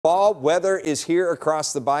Fall weather is here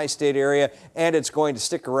across the bi-state area, and it's going to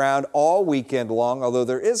stick around all weekend long, although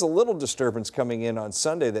there is a little disturbance coming in on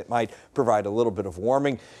Sunday that might provide a little bit of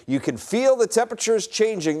warming. You can feel the temperatures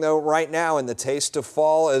changing, though, right now, and the taste of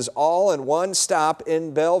fall is all in one stop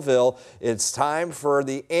in Belleville. It's time for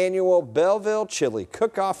the annual Belleville Chili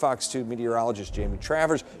Cook-Off. Fox 2 meteorologist Jamie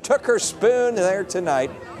Travers took her spoon there tonight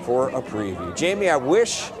for a preview. Jamie, I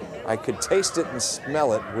wish I could taste it and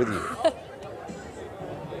smell it with you.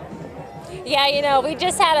 Yeah, you know, we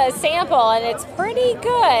just had a sample and it's pretty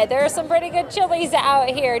good. There are some pretty good chilies out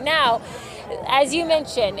here. Now, as you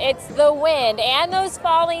mentioned, it's the wind and those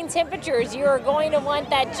falling temperatures. You are going to want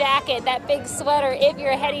that jacket, that big sweater if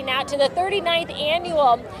you're heading out to the 39th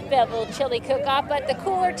annual Belleville Chili Cook-Off, but the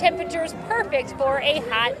cooler temperatures perfect for a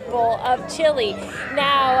hot bowl of chili.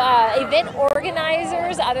 Now, event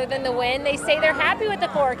organizers, other than the wind, they say they're happy with the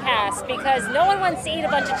forecast because no one wants to eat a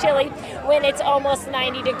bunch of chili when it's almost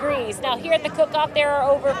 90 degrees. Now, here at the Cook-Off, there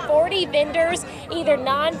are over 40 vendors, either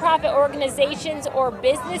nonprofit organizations or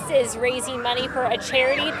businesses raising money for a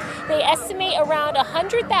charity. They estimate around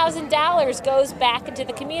 $100,000 goes back into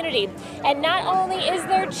the community. And not only is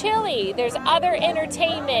there chili, there's other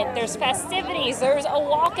entertainment, there's festivities, there's a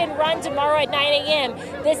walk and run tomorrow at 9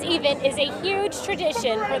 a.m. This event is a huge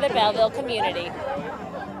tradition for the Belleville community.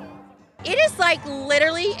 It is like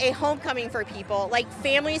literally a homecoming for people. Like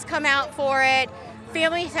families come out for it.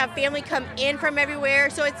 Families have family come in from everywhere.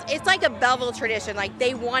 So it's like a Belleville tradition. Like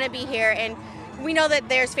they want to be here, and we know that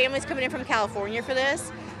there's families coming in from California for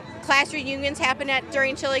this. Class reunions happen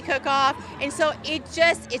during Chili Cook-Off, and so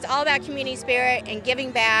it's all about community spirit and giving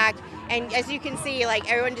back. And as you can see, like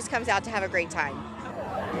everyone just comes out to have a great time.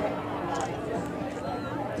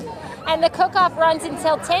 And the cook-off runs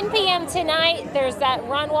until 10 p.m. tonight. There's that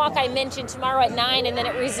run walk I mentioned tomorrow at 9, and then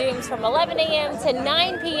it resumes from 11 a.m. to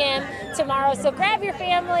 9 p.m. tomorrow. So grab your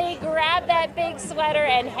family, grab that big sweater,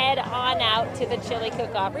 and head on out to the Chili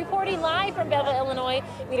Cook-Off. Reporting live from Belleville, Illinois,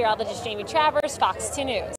 meteorologist Jamie Travers, Fox 2 News.